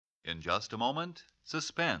In just a moment,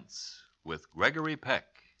 Suspense with Gregory Peck.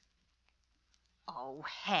 Oh,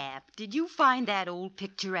 Hap, did you find that old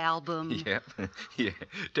picture album? Yep. Yeah.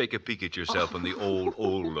 Take a peek at yourself in the old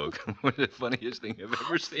look. One of the funniest thing I've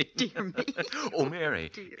ever seen. Dear me. Oh,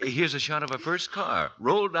 Mary, Dear. here's a shot of our first car.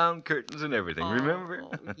 Rolled down curtains and everything, remember?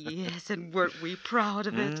 Oh, yes, and weren't we proud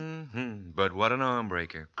of it? Mm-hmm. But what an arm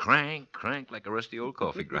breaker. Crank like a rusty old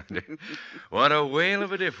coffee grinder. What a whale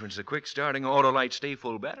of a difference a quick-starting Autolite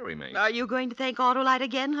stay-full battery makes. Are you going to thank Autolite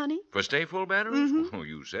again, honey? For stay-full batteries? Mm-hmm. Oh,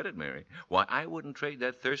 you said it, Mary. Why, I wouldn't trade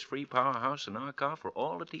that thirst-free powerhouse in our car for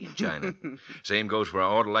all the tea in China. Same goes for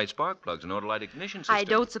our Autolite spark plugs and Autolite ignition system. I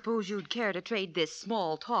don't suppose you'd care to trade this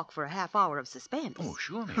small talk for a half hour of suspense. Oh,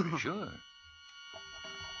 sure, Mary, sure.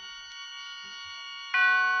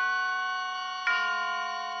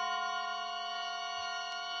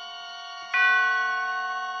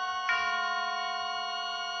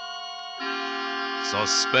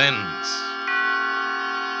 Suspense.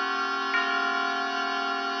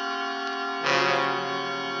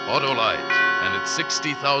 Autolite and its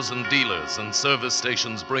 60,000 dealers and service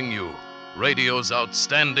stations bring you radio's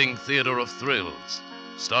outstanding theater of thrills.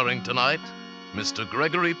 Starring tonight, Mr.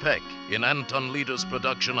 Gregory Peck in Anton Leader's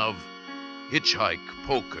production of Hitch-hike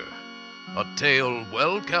Poker, a tale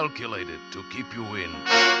well calculated to keep you in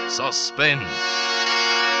suspense.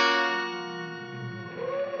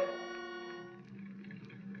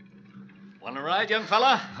 Want to ride, young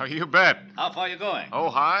fella? Oh, you bet. How far you going? Oh,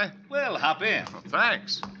 hi. Well, hop in. Well,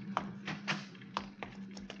 thanks.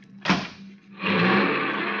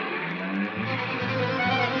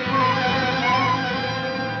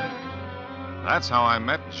 That's how I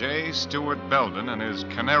met J. Stuart Belden in his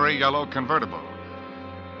canary yellow convertible.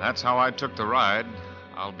 That's how I took the ride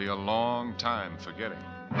I'll be a long time forgetting.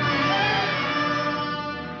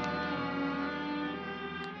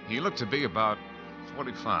 He looked to be about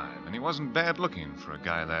 45, and he wasn't bad looking for a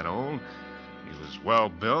guy that old. He was well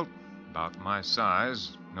built, about my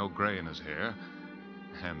size, no gray in his hair.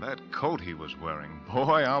 And that coat he was wearing,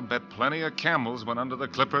 boy, I'll bet plenty of camels went under the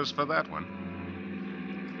clippers for that one.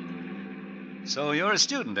 So you're a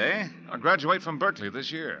student, eh? I graduate from Berkeley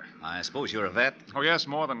this year. I suppose you're a vet. Oh, yes,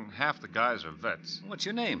 more than half the guys are vets. What's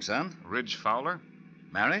your name, son? Ridge Fowler?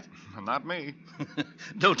 Married? Not me.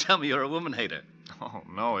 Don't tell me you're a woman hater. Oh,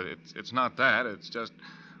 no, it's not that. It's just,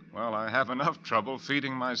 well, I have enough trouble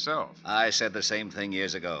feeding myself. I said the same thing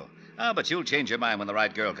years ago. But you'll change your mind when the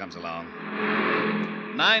right girl comes along.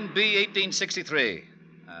 9B 1863.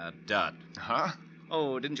 Dud. Huh?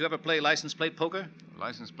 Oh, didn't you ever play license plate poker?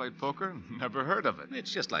 License plate poker? Never heard of it.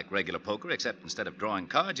 It's just like regular poker, except instead of drawing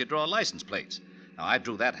cards, you draw license plates. Now, I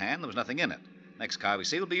drew that hand. There was nothing in it. Next card we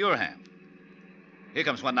see will be your hand. Here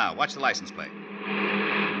comes one now. Watch the license plate.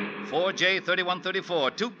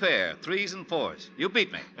 4J3134, 2 pair, 3s and 4s. You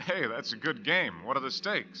beat me. Hey, that's a good game. What are the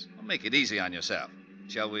stakes? Well, make it easy on yourself.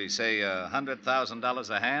 Shall we say $100,000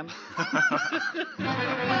 a hand?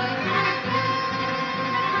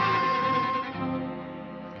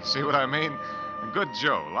 See what I mean? A good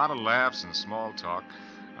Joe, a lot of laughs and small talk,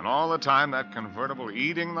 and all the time that convertible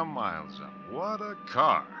eating the miles up. What a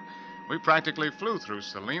car. We practically flew through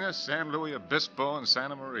Salinas, San Luis Obispo, and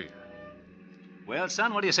Santa Maria. Well,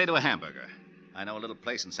 son, what do you say to a hamburger? I know a little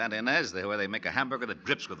place in Santa Ynez where they make a hamburger that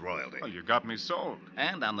drips with royalty. Well, you got me sold.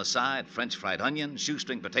 And on the side, French fried onions,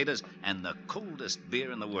 shoestring potatoes, and the coldest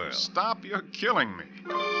beer in the world. Stop, you're killing me.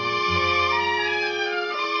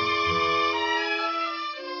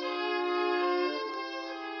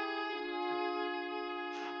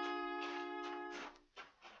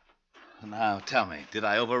 Now, tell me, did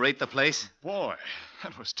I overrate the place? Boy,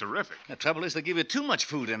 that was terrific. The trouble is they give you too much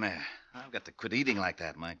food in there. I've got to quit eating like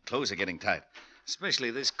that. My clothes are getting tight,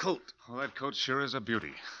 especially this coat. Well, that coat sure is a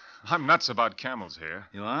beauty. I'm nuts about camel's hair.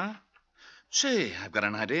 You are? Say, I've got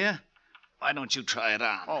an idea. Why don't you try it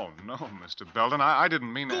on? Oh, no, Mr. Belden. I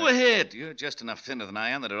didn't mean Go ahead. You're just enough thinner than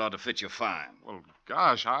I am that it ought to fit you fine. Well,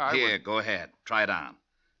 gosh, I Here, would... go ahead. Try it on.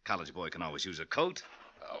 College boy can always use a coat.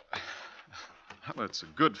 Well, it's a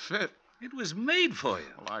good fit. It was made for you.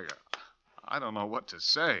 Well, I don't know what to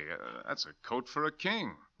say. That's a coat for a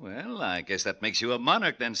king. Well, I guess that makes you a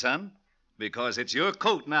monarch then, son. Because it's your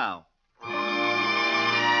coat now. I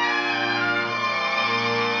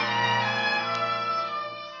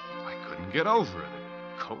couldn't get over it.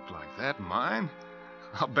 A coat like that, mine?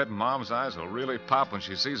 I'll bet Mom's eyes will really pop when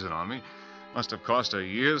she sees it on me. Must have cost a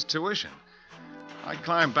year's tuition. I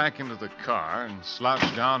climbed back into the car and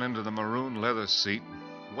slouched down into the maroon leather seat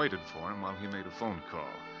and waited for him while he made a phone call.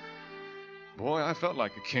 Boy, I felt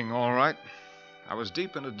like a king, all right. I was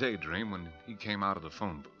deep in a daydream when he came out of the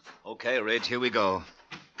phone booth. Okay, Ridge, here we go.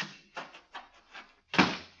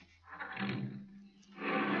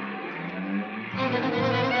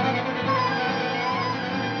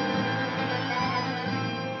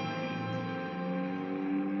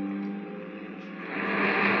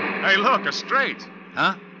 Hey, look, a straight.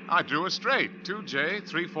 Huh? I drew a straight. 2J,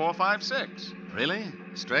 3, 4, 5, 6. Really?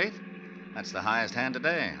 Straight? That's the highest hand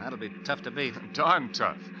today. That'll be tough to beat. Darn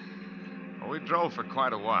tough. Well, we drove for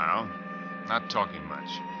quite a while, not talking much.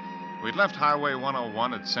 We'd left Highway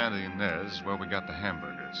 101 at Santa Ynez, where we got the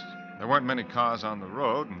hamburgers. There weren't many cars on the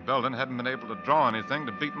road, and Belden hadn't been able to draw anything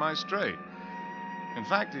to beat my straight. In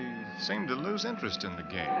fact, he seemed to lose interest in the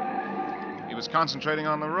game. He was concentrating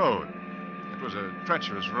on the road. It was a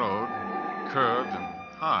treacherous road, curved and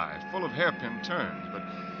high, full of hairpin turns, but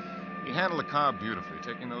he handled the car beautifully,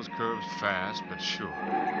 taking those curves fast but sure,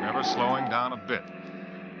 never slowing down a bit.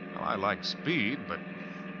 Well, I like speed, but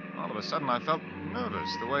all of a sudden I felt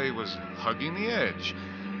nervous, the way he was hugging the edge.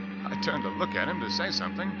 I turned to look at him to say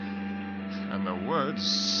something, and the words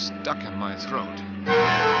stuck in my throat.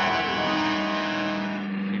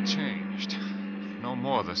 He changed. No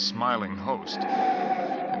more the smiling host.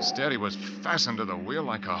 Instead, he was fastened to the wheel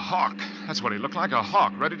like a hawk. That's what he looked like, a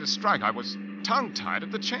hawk, ready to strike. I was tongue-tied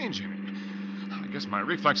at the change in him. I guess my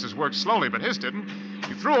reflexes worked slowly, but his didn't.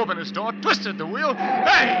 He threw open his door, twisted the wheel.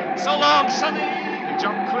 Hey! So long, Sonny! He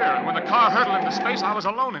jumped clear, and when the car hurtled into space, I was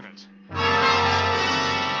alone in it. My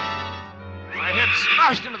head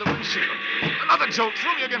smashed into the windshield. Another jolt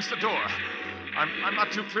threw me against the door. I'm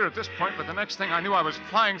not too clear at this point, but the next thing I knew, I was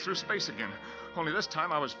flying through space again. Only this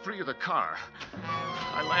time I was free of the car.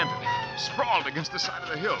 I landed, sprawled against the side of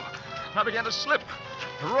the hill. I began to slip,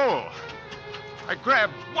 to roll. I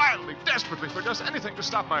grabbed wildly, desperately for just anything to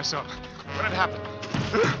stop myself. When it happened,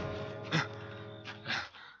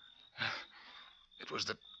 it was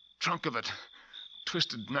the trunk of a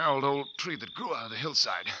twisted, gnarled old tree that grew out of the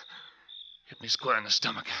hillside. Hit me square in the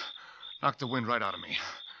stomach, knocked the wind right out of me.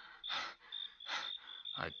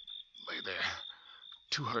 I lay there,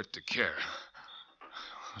 too hurt to care.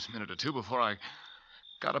 It was a minute or two before I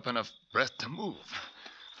got up enough breath to move.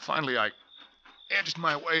 Finally, I edged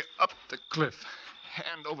my way up the cliff,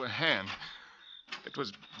 hand over hand. It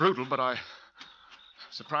was brutal, but I was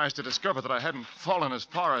surprised to discover that I hadn't fallen as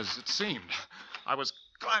far as it seemed. I was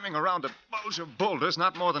climbing around a bulge of boulders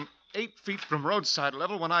not more than 8 feet from roadside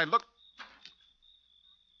level when I looked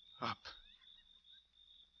up.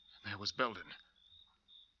 And there was Belden,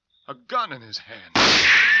 a gun in his hand.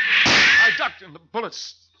 I ducked, and the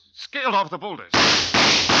bullets scaled off the boulders.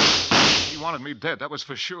 He wanted me dead, that was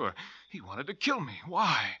for sure. He wanted to kill me.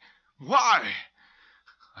 Why? Why?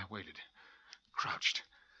 I waited, crouched.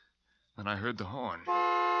 Then I heard the horn.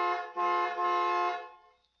 I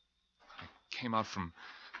came out from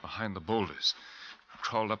behind the boulders,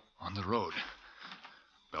 crawled up on the road.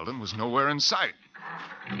 Belden was nowhere in sight.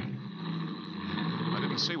 I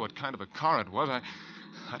didn't see what kind of a car it was. I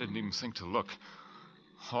didn't even think to look.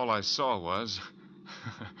 All I saw was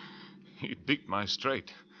he'd beat my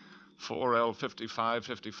straight.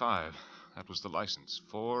 4L5555. That was the license.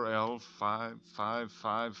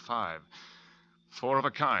 4L5555. 4 of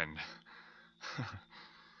a kind.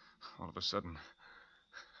 All of a sudden,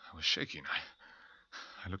 I was shaking.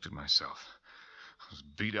 I looked at myself. I was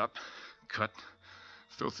beat up, cut,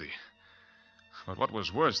 filthy. But what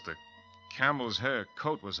was worse, the camel's hair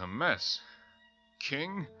coat was a mess.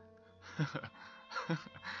 King?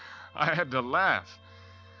 I had to laugh.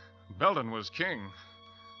 Belden was king.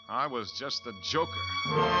 I was just the joker.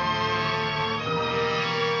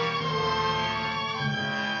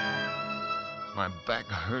 My back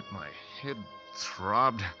hurt, my head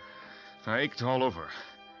throbbed. I ached all over.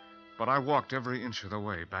 But I walked every inch of the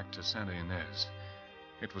way back to Santa Ynez.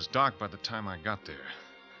 It was dark by the time I got there.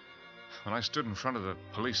 When I stood in front of the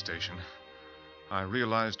police station, I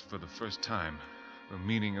realized for the first time the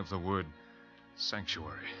meaning of the word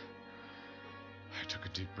sanctuary. I took a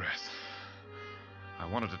deep breath. I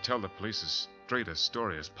wanted to tell the police as straight a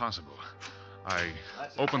story as possible. I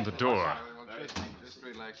opened the door. Just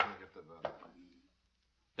relax and get the vote.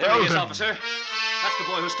 There he is, officer. That's the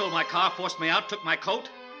boy who stole my car, forced me out, took my coat.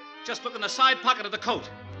 Just look in the side pocket of the coat.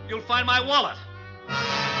 You'll find my wallet.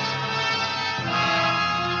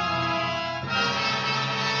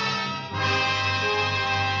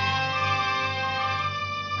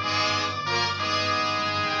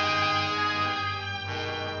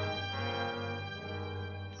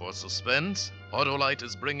 For Suspense, Autolite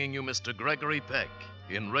is bringing you Mr. Gregory Peck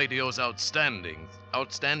in radio's outstanding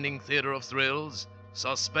theater of thrills,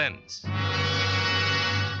 Suspense. Say,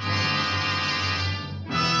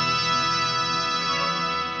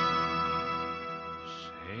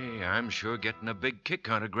 I'm sure getting a big kick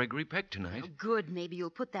out of Gregory Peck tonight. Oh, good. Maybe you'll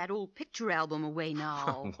put that old picture album away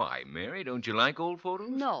now. Why, Mary, don't you like old photos?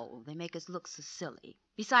 No, they make us look so silly.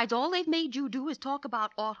 Besides, all they've made you do is talk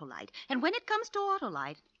about Autolite. And when it comes to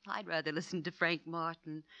Autolite, I'd rather listen to Frank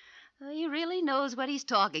Martin. He really knows what he's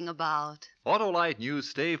talking about. Autolite new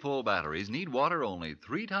stay-full batteries need water only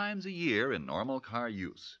 3 times a year in normal car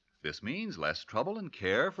use. This means less trouble and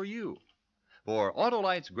care for you. For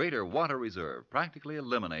Autolite's greater water reserve practically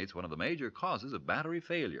eliminates one of the major causes of battery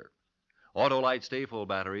failure. Autolite stay-full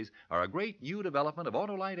batteries are a great new development of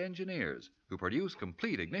Autolite engineers who produce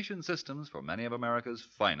complete ignition systems for many of America's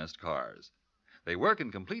finest cars. They work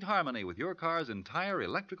in complete harmony with your car's entire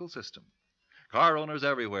electrical system. Car owners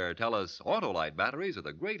everywhere tell us Autolite batteries are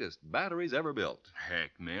the greatest batteries ever built.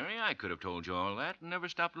 Heck, Mary, I could have told you all that and never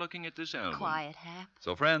stopped looking at this album. Quiet, Hap.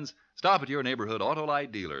 So, friends, stop at your neighborhood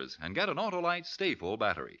Autolite dealers and get an Autolite stay-full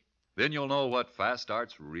battery. Then you'll know what fast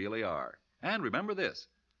starts really are. And remember this.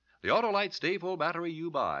 The Autolite stay-full battery you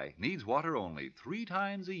buy needs water only 3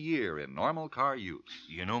 times a year in normal car use.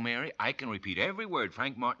 You know, Mary, I can repeat every word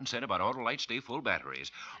Frank Martin said about Autolite stay-full batteries.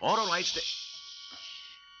 Autolite stay...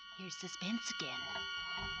 Here's Suspense again.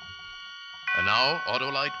 And now,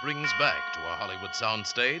 Autolite brings back to our Hollywood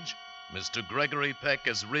soundstage Mr. Gregory Peck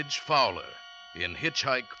as Ridge Fowler in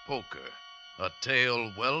Hitch-hike Poker, a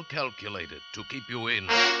tale well calculated to keep you in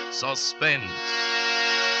suspense.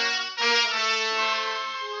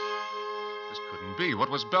 This couldn't be.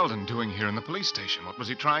 What was Belden doing here in the police station? What was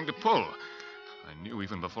he trying to pull? I knew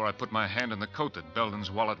even before I put my hand in the coat that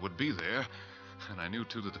Belden's wallet would be there. And I knew,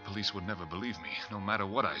 too, that the police would never believe me, no matter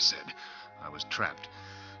what I said. I was trapped.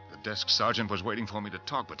 The desk sergeant was waiting for me to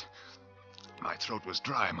talk, but my throat was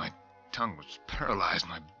dry, my tongue was paralyzed,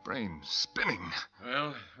 my brain spinning.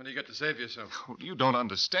 Well, what do you got to say for yourself? Oh, you don't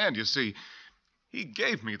understand, you see. He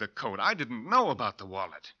gave me the coat. I didn't know about the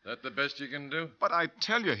wallet. That the best you can do? But I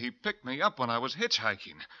tell you, he picked me up when I was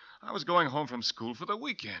hitchhiking. I was going home from school for the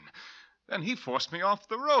weekend. Then he forced me off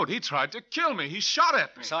the road. He tried to kill me. He shot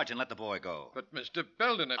at me. Sergeant, let the boy go. But, Mr.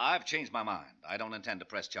 Belden, I've changed my mind. I don't intend to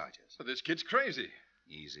press charges. But this kid's crazy.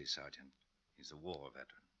 Easy, Sergeant. He's a war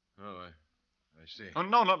veteran. Oh, I see. Oh,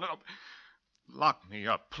 no. Lock me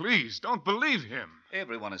up, please. Don't believe him.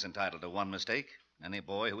 Everyone is entitled to one mistake. Any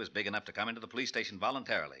boy who is big enough to come into the police station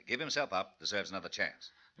voluntarily, give himself up, deserves another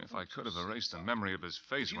chance. If I could have erased the memory of his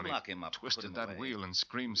face when he lock him up, twisted put him that away. wheel and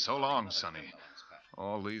screamed, "So long, Sonny."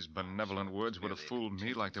 All these benevolent words would have fooled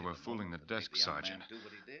me like they were fooling the desk sergeant.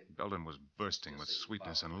 Belden was bursting with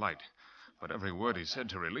sweetness and light, but every word he said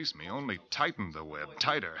to release me only tightened the web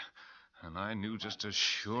tighter. And I knew just as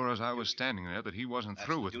sure as I was standing there that he wasn't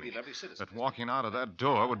through with me, that walking out of that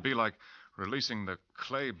door would be like releasing the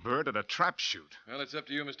clay bird at a trap shoot. Well, it's up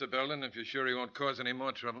to you, Mr. Belden, if you're sure he won't cause any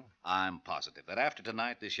more trouble. I'm positive that after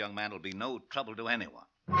tonight, this young man will be no trouble to anyone.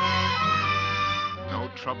 No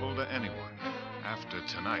trouble to anyone. After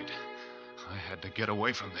tonight, I had to get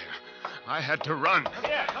away from there. I had to run. Come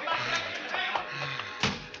back.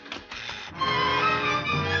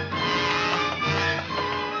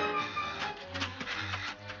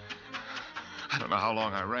 I don't know how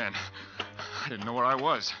long I ran. I didn't know where I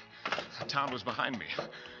was. The town was behind me.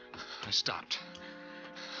 I stopped,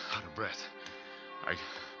 out of breath. I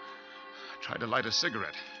tried to light a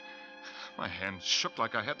cigarette. My hand shook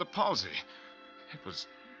like I had the palsy. It was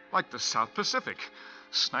like the South Pacific.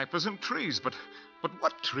 Snipers and trees, but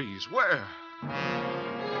what trees? Where?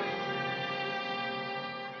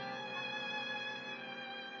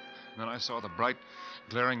 Then I saw the bright,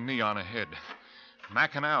 glaring neon ahead.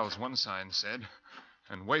 Mac and Al's, one sign said,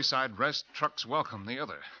 and Wayside Rest, Trucks Welcome, the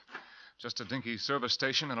other. Just a dinky service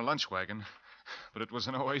station and a lunch wagon, but it was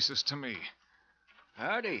an oasis to me.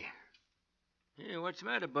 Howdy. Hey, what's the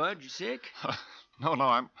matter, Bud? You sick? No,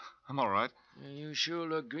 I'm all right. You sure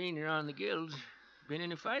look green around the gills. Been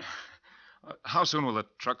in a fight? How soon will the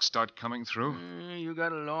trucks start coming through? You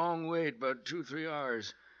got a long wait, about 2-3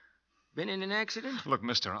 hours. Been in an accident? Look,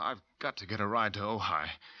 mister, I've got to get a ride to Ojai.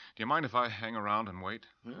 Do you mind if I hang around and wait?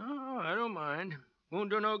 No, I don't mind. Won't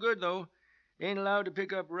do no good, though. Ain't allowed to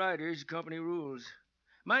pick up riders, company rules.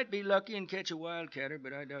 Might be lucky and catch a wildcatter,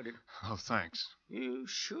 but I doubt it. Oh, thanks. You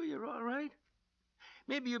sure you're all right?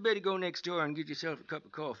 Maybe you better go next door and get yourself a cup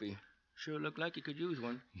of coffee. Sure look like you could use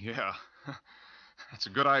one. Yeah, that's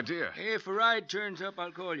a good idea. If a ride turns up,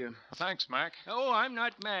 I'll call you. Thanks, Mac. Oh, I'm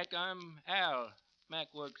not Mac. I'm Al.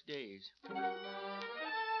 Mac works days.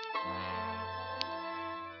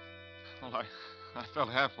 Well, I felt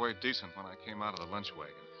halfway decent when I came out of the lunch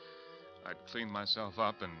wagon. I'd cleaned myself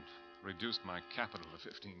up and reduced my capital to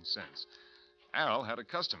 15 cents. Al had a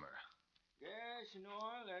customer. Gas and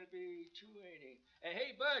oil, that'll be $2.80.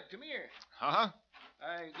 Hey, Bud, come here. Huh?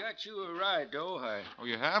 I got you a ride to Ojai. Oh,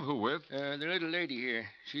 you have? Who with? The little lady here.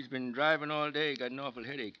 She's been driving all day, got an awful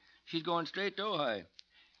headache. She's going straight to Ojai.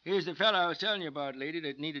 Here's the fella I was telling you about, lady,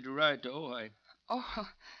 that needed a ride to Ojai. Oh,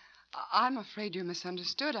 I'm afraid you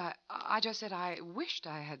misunderstood. I just said I wished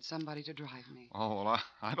I had somebody to drive me. Oh, well,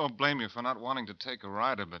 I don't blame you for not wanting to take a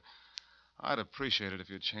rider, but I'd appreciate it if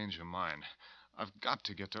you'd change your mind. I've got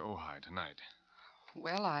to get to Ojai tonight.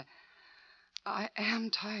 Well, I am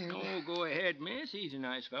tired. Oh, go ahead, miss. He's a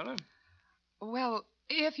nice fellow. Well,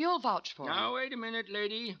 if you'll vouch for Now, me. wait a minute,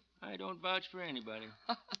 lady. I don't vouch for anybody.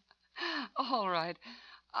 All right.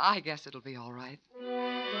 I guess it'll be all right.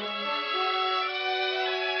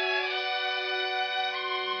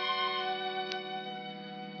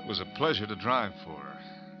 It was a pleasure to drive for her.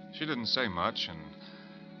 She didn't say much, and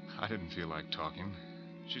I didn't feel like talking.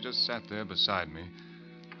 She just sat there beside me,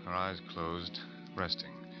 her eyes closed,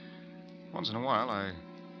 resting. Once in a while, I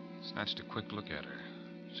snatched a quick look at her.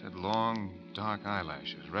 She had long, dark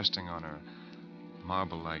eyelashes resting on her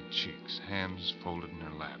marble-like cheeks, hands folded in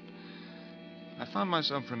her lap. I found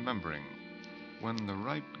myself remembering when the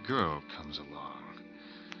right girl comes along.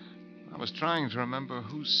 I was trying to remember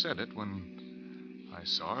who said it when I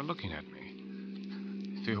saw her looking at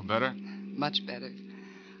me. Feel better? Much better.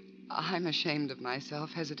 I'm ashamed of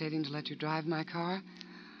myself, hesitating to let you drive my car.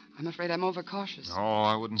 I'm afraid I'm overcautious. Oh,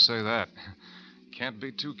 I wouldn't say that. Can't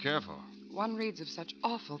be too careful. One reads of such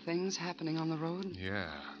awful things happening on the road.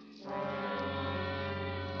 Yeah.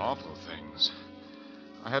 Awful things.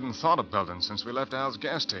 I hadn't thought of Belden since we left Al's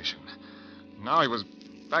gas station. Now he was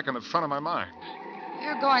back in the front of my mind.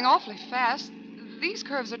 You're going awfully fast. These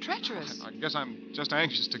curves are treacherous. I guess I'm just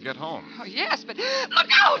anxious to get home. Oh, yes, but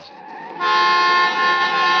look out!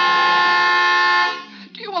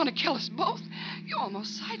 Do you want to kill us both? You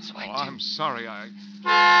almost sideswiped him. I'm sorry.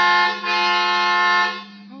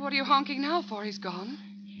 What are you honking now for? He's gone.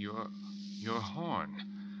 Your horn.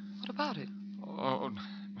 What about it? Oh,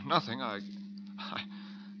 nothing. I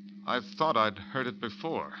thought I'd heard it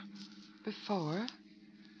before. Before?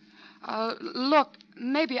 Look,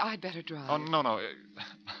 maybe I'd better drive. Oh, no.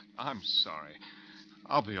 I'm sorry.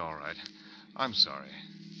 I'll be all right. I'm sorry.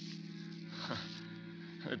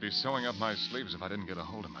 I'd be sewing up my sleeves if I didn't get a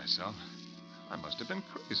hold of myself. I must have been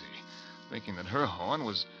crazy, thinking that her horn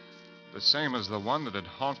was the same as the one that had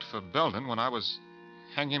honked for Belden when I was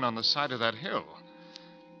hanging on the side of that hill.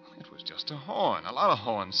 It was just a horn. A lot of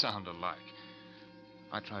horns sound alike.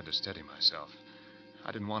 I tried to steady myself.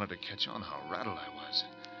 I didn't want her to catch on how rattled I was.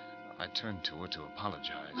 I turned to her to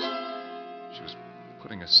apologize. She was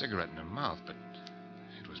putting a cigarette in her mouth, but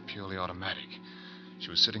it was purely automatic. She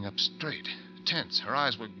was sitting up straight, tense. Her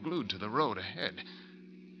eyes were glued to the road ahead.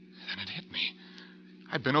 Then it hit me.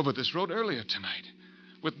 I'd been over this road earlier tonight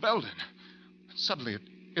with Belden. Suddenly,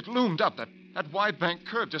 it loomed up, that wide bank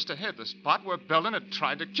curve just ahead, the spot where Belden had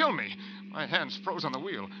tried to kill me. My hands froze on the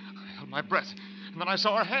wheel. I held my breath, and then I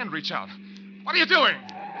saw her hand reach out. What are you doing?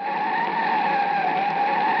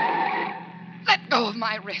 Let go of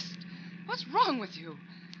my wrist. What's wrong with you?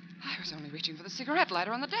 I was only reaching for the cigarette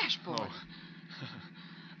lighter on the dashboard. Oh,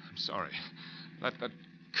 I'm sorry. That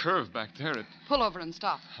curve back there, it... Pull over and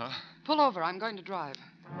stop. Huh? Pull over. I'm going to drive.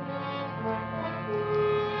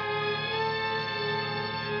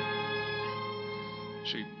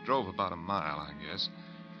 She drove about a mile, I guess.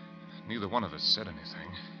 Neither one of us said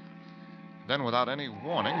anything. Then, without any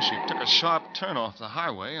warning, she took a sharp turn off the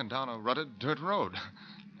highway and down a rutted dirt road.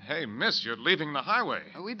 Hey, miss, you're leaving the highway.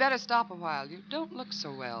 We better stop a while. You don't look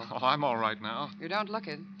so well. Oh, I'm all right now. You don't look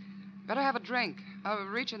it. Better have a drink. I'll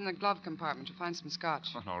reach in the glove compartment to find some scotch.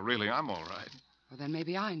 Oh, no, really, I'm all right. Well, then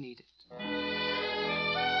maybe I need it.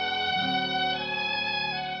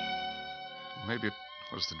 Maybe it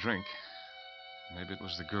was the drink. Maybe it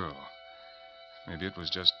was the girl. Maybe it was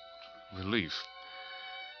just relief.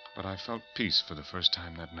 But I felt peace for the first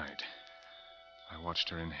time that night. I watched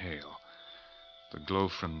her inhale. The glow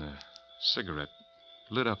from the cigarette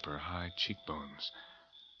lit up her high cheekbones.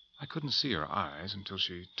 I couldn't see her eyes until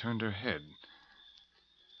she turned her head.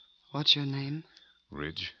 What's your name?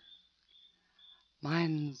 Ridge.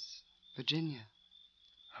 Mine's Virginia.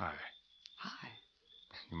 Hi. Hi.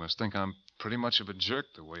 You must think I'm pretty much of a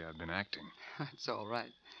jerk the way I've been acting. That's all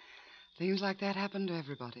right. Things like that happen to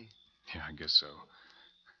everybody. Yeah, I guess so.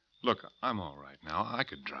 Look, I'm all right now. I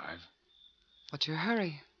could drive. What's your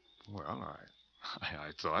hurry? Well,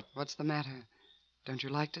 I thought... What's the matter? Don't you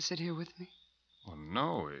like to sit here with me? Well,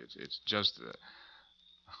 no, it's just...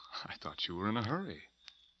 I thought you were in a hurry.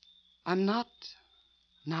 I'm not.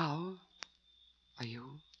 Now. Are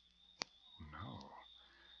you?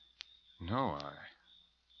 No,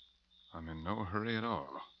 I'm in no hurry at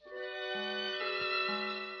all.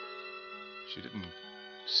 She didn't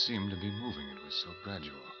seem to be moving. It was so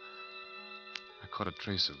gradual. I caught a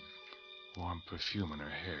trace of warm perfume in her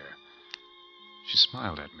hair. She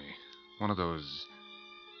smiled at me. One of those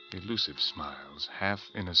elusive smiles, half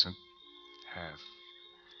innocent, half...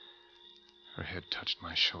 Her head touched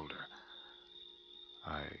my shoulder.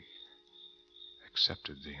 I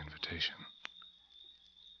accepted the invitation.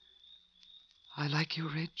 I like you,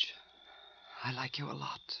 Ridge. I like you a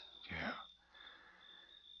lot. Yeah.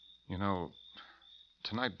 You know,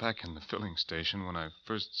 tonight back in the filling station, when I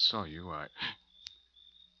first saw you,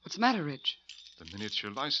 What's the matter, Ridge? The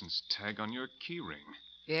miniature license tag on your key ring.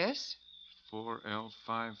 Yes?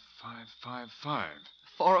 4L5555.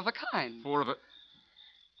 Four of a kind. Four of a...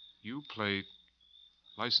 You play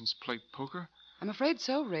license plate poker? I'm afraid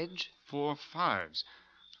so, Ridge. 4 5s.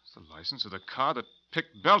 It's the license of the car that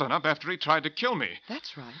picked Belden up after he tried to kill me.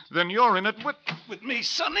 That's right. Then you're in it with me,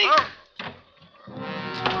 Sonny. Oh.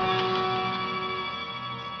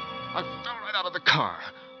 I fell right out of the car,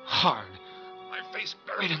 hard, my face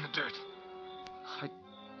buried in the dirt.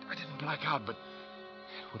 I didn't black out, but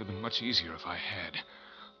it would have been much easier if I had.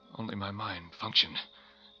 Only my mind functioned.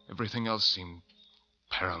 Everything else seemed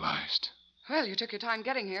paralyzed. Well, you took your time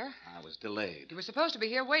getting here. I was delayed. You were supposed to be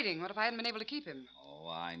here waiting. What if I hadn't been able to keep him? Oh,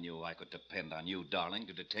 I knew I could depend on you, darling,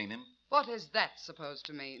 to detain him. What is that supposed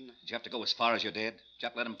to mean? Did you have to go as far as you did? Did you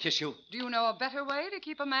have to let him kiss you? Do you know a better way to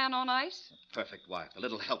keep a man on ice? Perfect wife, a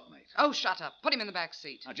little helpmate. Oh, shut up. Put him in the back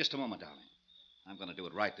seat. Now, just a moment, darling. I'm going to do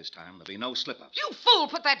it right this time. There'll be no slip-ups. You fool!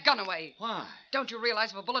 Put that gun away. Why? Don't you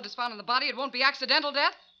realize if a bullet is found in the body, it won't be accidental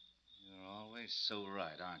death? You're always so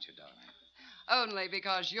right, aren't you, darling? Only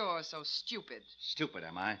because you're so stupid. Stupid,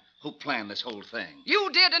 am I? Who planned this whole thing? You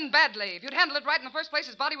did, and badly. If you'd handled it right in the first place,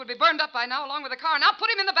 his body would be burned up by now, along with the car. Now put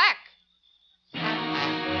him in the back.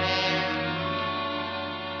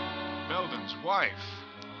 Belden's wife.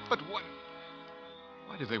 But what...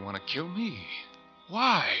 Why did they want to kill me?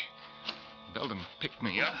 Why? Belden picked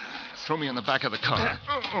me up, threw me in the back of the car.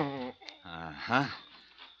 Uh-huh.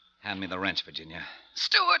 Hand me the wrench, Virginia.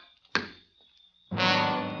 Stuart!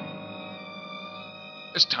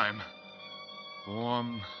 This time,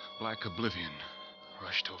 warm, black oblivion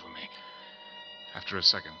rushed over me. After a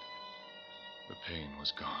second, the pain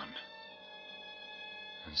was gone.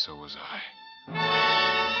 And so was I.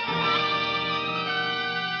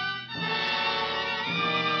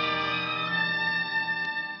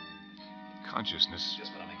 Consciousness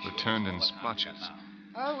returned in splotches.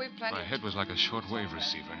 Oh, we've plenty. My head was like a shortwave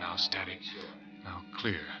receiver, now static, now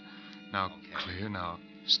clear, now clear, now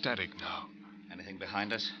static, now. Anything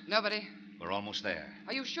behind us? Nobody. We're almost there.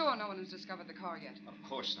 Are you sure no one has discovered the car yet? Of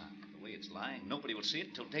course not. The way it's lying, nobody will see it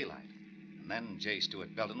until daylight. And then J.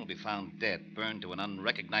 Stuart Belden will be found dead, burned to an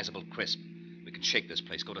unrecognizable crisp. We can shake this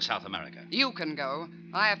place, go to South America. You can go.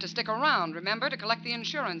 I have to stick around, remember, to collect the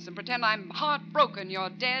insurance and pretend I'm heartbroken you're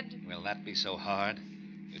dead. Will that be so hard?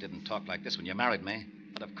 You didn't talk like this when you married me.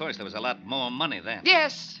 But of course, there was a lot more money then.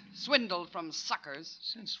 Yes, swindled from suckers.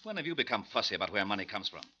 Since when have you become fussy about where money comes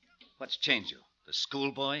from? What's changed you? The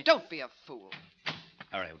schoolboy? Don't be a fool.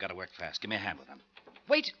 All right, we've got to work fast. Give me a hand with them.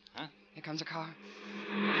 Wait. Huh? Here comes a car.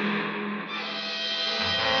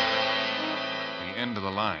 The end of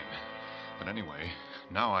the line. But anyway,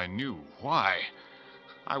 now I knew why.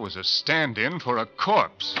 I was a stand-in for a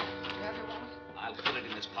corpse. You have your wallet? I'll put it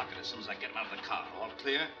in this pocket as soon as I get him out of the car. All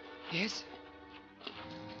clear? Yes.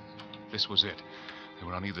 This was it. They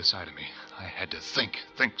were on either side of me. I had to think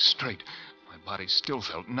straight. My body still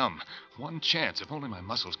felt numb. One chance, if only my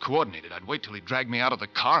muscles coordinated. I'd wait till he dragged me out of the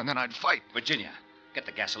car, and then I'd fight. Virginia, get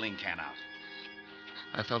the gasoline can out.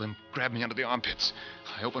 I felt him grab me under the armpits.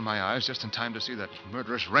 I opened my eyes just in time to see that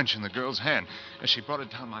murderous wrench in the girl's hand. As she brought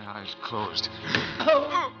it down, my eyes closed.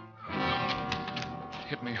 Oh! It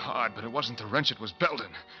hit me hard, but it wasn't the wrench, it was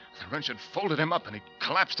Belden. The wrench had folded him up, and he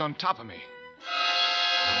collapsed on top of me.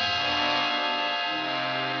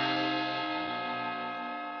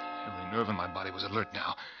 Every nerve in my body was alert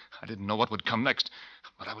now. I didn't know what would come next,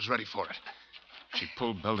 but I was ready for it. She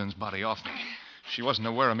pulled Belden's body off me. She wasn't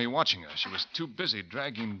aware of me watching her. She was too busy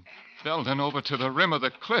dragging Belden over to the rim of the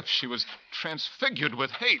cliff. She was transfigured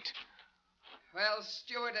with hate. Well,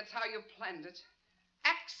 Stuart, that's how you planned it.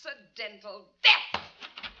 Accidental death!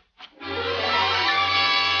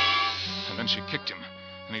 And then she kicked him,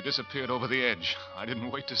 and he disappeared over the edge. I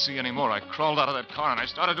didn't wait to see any more. I crawled out of that car, and I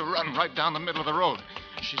started to run right down the middle of the road.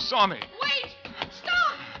 She saw me. Wait!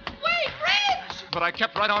 Stop! Wait, Ridge! But I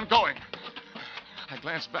kept right on going. I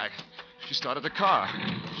glanced back. She started the car.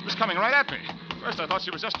 She was coming right at me. First, I thought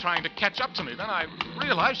she was just trying to catch up to me. Then I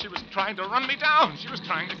realized she was trying to run me down. She was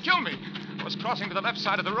trying to kill me. I was crossing to the left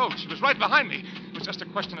side of the road. She was right behind me. It was just a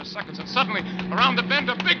question of seconds, and suddenly, around the bend,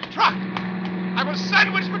 a big truck. I was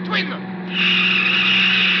sandwiched between them.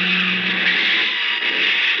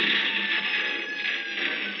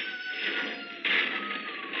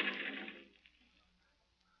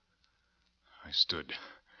 stood,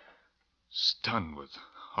 stunned with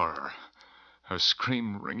horror, her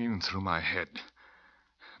scream ringing through my head,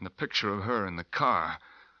 and the picture of her in the car,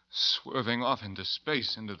 swerving off into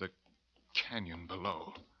space, into the canyon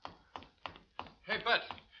below. Hey, Bud,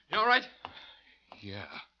 you all right? Yeah.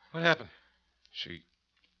 What happened? She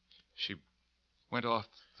went off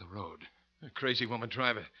the road. A crazy woman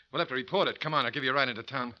driver. We'll have to report it. Come on, I'll give you a ride into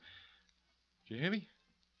town. Do you hear me?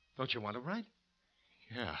 Don't you want a ride?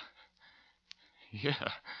 Yeah. Yeah,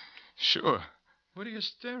 sure. What are you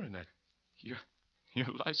staring at? Your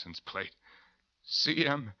license plate.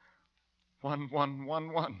 CM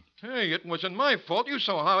 1111. Hey, it wasn't my fault. You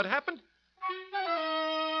saw how it happened.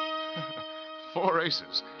 4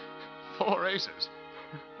 aces. 4 aces.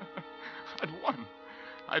 I'd won.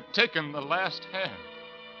 I'd taken the last hand.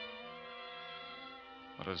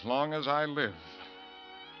 But as long as I live,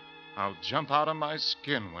 I'll jump out of my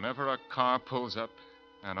skin whenever a car pulls up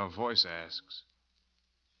and a voice asks,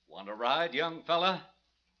 Want a ride, young fella?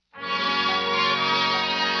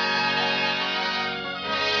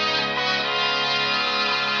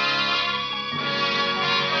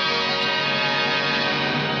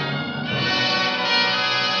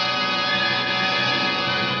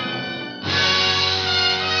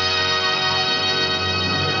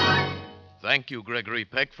 Thank you, Gregory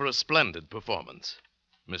Peck, for a splendid performance.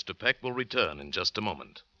 Mr. Peck will return in just a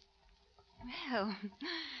moment. Well,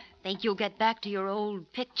 think you'll get back to your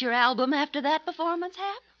old picture album after that performance,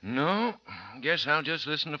 Hap? No, guess I'll just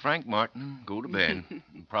listen to Frank Martin and go to bed.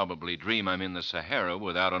 Probably dream I'm in the Sahara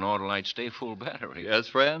without an Autolite Stay Full battery. Yes,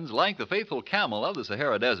 friends, like the faithful camel of the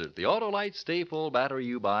Sahara Desert, the Autolite Stay Full battery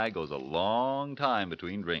you buy goes a long time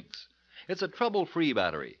between drinks. It's a trouble-free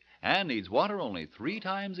battery and needs water only 3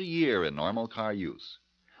 times a year in normal car use.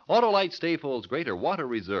 Autolite Stay Full's greater water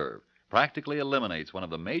reserve practically eliminates one of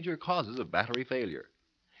the major causes of battery failure.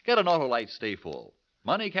 Get an Autolite Stay Full.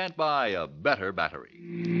 Money can't buy a better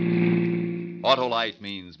battery. Autolite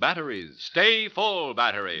means batteries. Stay Full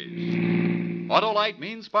batteries. Autolite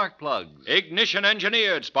means spark plugs.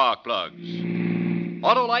 Ignition-engineered spark plugs.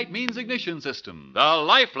 Autolite means ignition system. The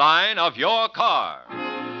lifeline of your car.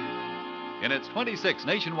 In its 26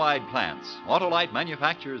 nationwide plants, Autolite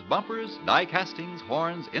manufactures bumpers, die castings,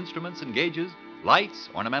 horns, instruments and gauges, lights,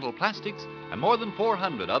 ornamental plastics, and more than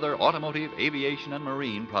 400 other automotive, aviation, and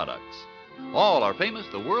marine products. All are famous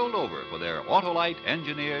the world over for their Autolite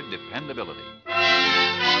engineered dependability.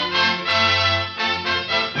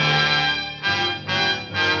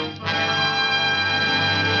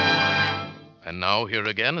 And now, here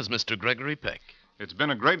again is Mr. Gregory Peck. It's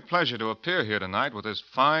been a great pleasure to appear here tonight with this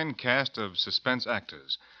fine cast of suspense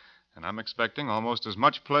actors. And I'm expecting almost as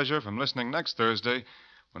much pleasure from listening next Thursday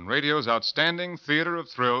when radio's outstanding theater of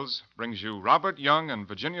thrills brings you Robert Young and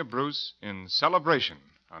Virginia Bruce in Celebration,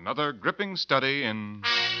 another gripping study in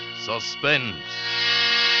Suspense.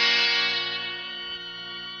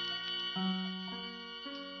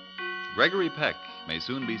 Gregory Peck may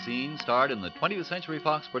soon be seen starred in the 20th Century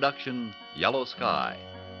Fox production Yellow Sky.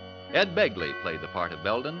 Ed Begley played the part of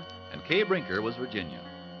Belden, and Kay Brinker was Virginia.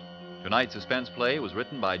 Tonight's suspense play was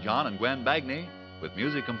written by John and Gwen Bagni, with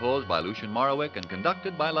music composed by Lucien Morawick and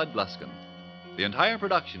conducted by Lud Gluskin. The entire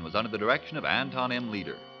production was under the direction of Anton M.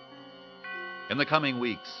 Leader. In the coming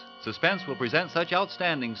weeks, Suspense will present such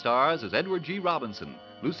outstanding stars as Edward G. Robinson,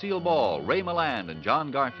 Lucille Ball, Ray Milland, and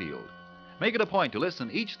John Garfield. Make it a point to listen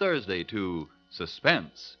each Thursday to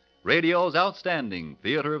Suspense, radio's outstanding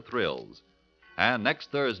theater of thrills. And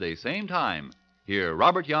next Thursday, same time, hear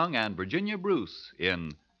Robert Young and Virginia Bruce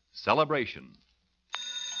in Celebration.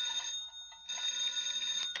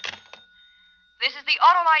 This is the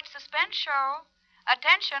Autolite Suspense Show.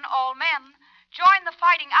 Attention, all men. Join the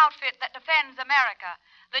fighting outfit that defends America,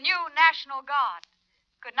 the new National Guard.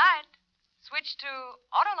 Good night. Switch to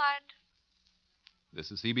Autolite. This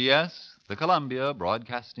is CBS, the Columbia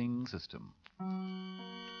Broadcasting System.